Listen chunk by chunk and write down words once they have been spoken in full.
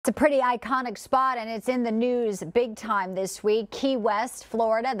It's a pretty iconic spot, and it's in the news big time this week. Key West,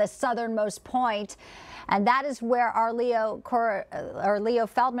 Florida, the southernmost point. And that is where our Leo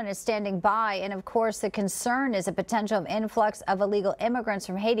Feldman is standing by. And of course, the concern is a potential influx of illegal immigrants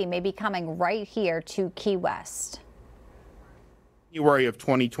from Haiti may be coming right here to Key West. January of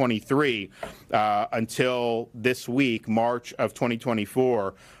 2023 until this week, March of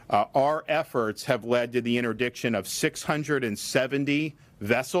 2024, our efforts have led to the interdiction of 670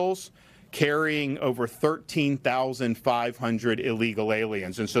 vessels carrying over 13,500 illegal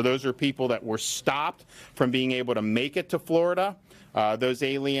aliens. And so those are people that were stopped from being able to make it to Florida. Those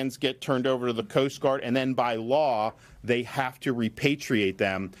aliens get turned over to the Coast Guard, and then by law, they have to repatriate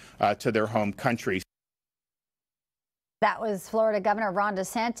them to their home countries. That was Florida Governor Ron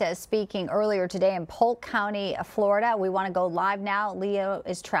DeSantis speaking earlier today in Polk County, Florida. We want to go live now. Leo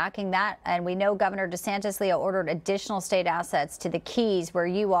is tracking that, and we know Governor DeSantis, Leo, ordered additional state assets to the Keys where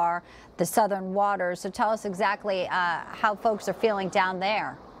you are, the southern waters. So tell us exactly how folks are feeling down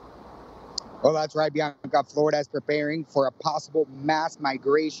there. Well, that's right, Bianca. Florida is preparing for a possible mass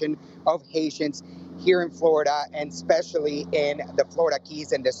migration of Haitians here in Florida, and especially in the Florida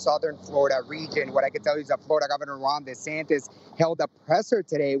Keys and the southern Florida region. What I can tell you is that Florida Governor Ron DeSantis held a presser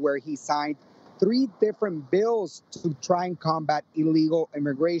today where he signed 3 different bills to try and combat illegal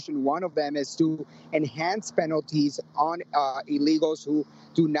immigration. One of them is to enhance penalties on illegals who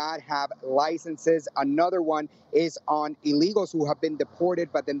do not have licenses. Another one is on illegals who have been deported,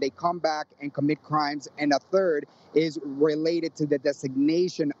 but then they come back and commit crimes. And a third is related to the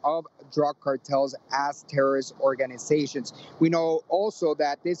designation of drug cartels as terrorist organizations. We know also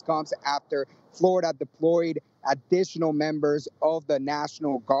that this comes after Florida deployed additional members of the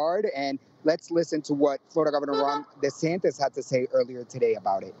National Guard. And let's listen to what Florida Governor Ron DeSantis had to say earlier today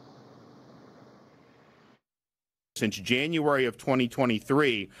about it. Since January of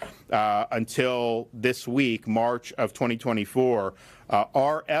 2023 until this week, March of 2024,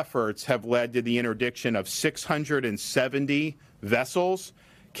 our efforts have led to the interdiction of 670 vessels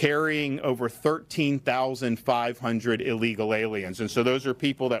carrying over 13,500 illegal aliens. And so those are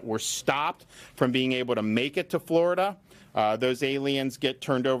people that were stopped from being able to make it to Florida. Those aliens get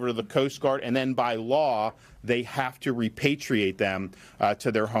turned over to the Coast Guard, and then by law, they have to repatriate them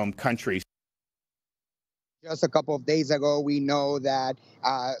to their home countries. Just a couple of days ago, we know that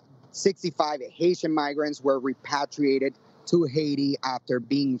 65 Haitian migrants were repatriated to Haiti after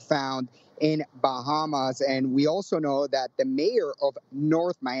being found in Bahamas. And we also know that the mayor of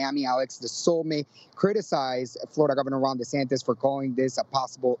North Miami, Alex DeSolme, criticized Florida Governor Ron DeSantis for calling this a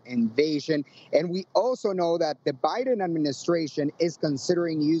possible invasion. And we also know that the Biden administration is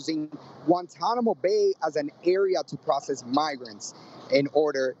considering using Guantanamo Bay as an area to process migrants in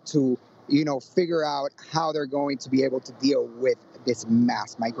order to figure out how they're going to be able to deal with this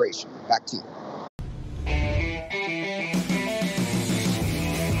mass migration. Back to you.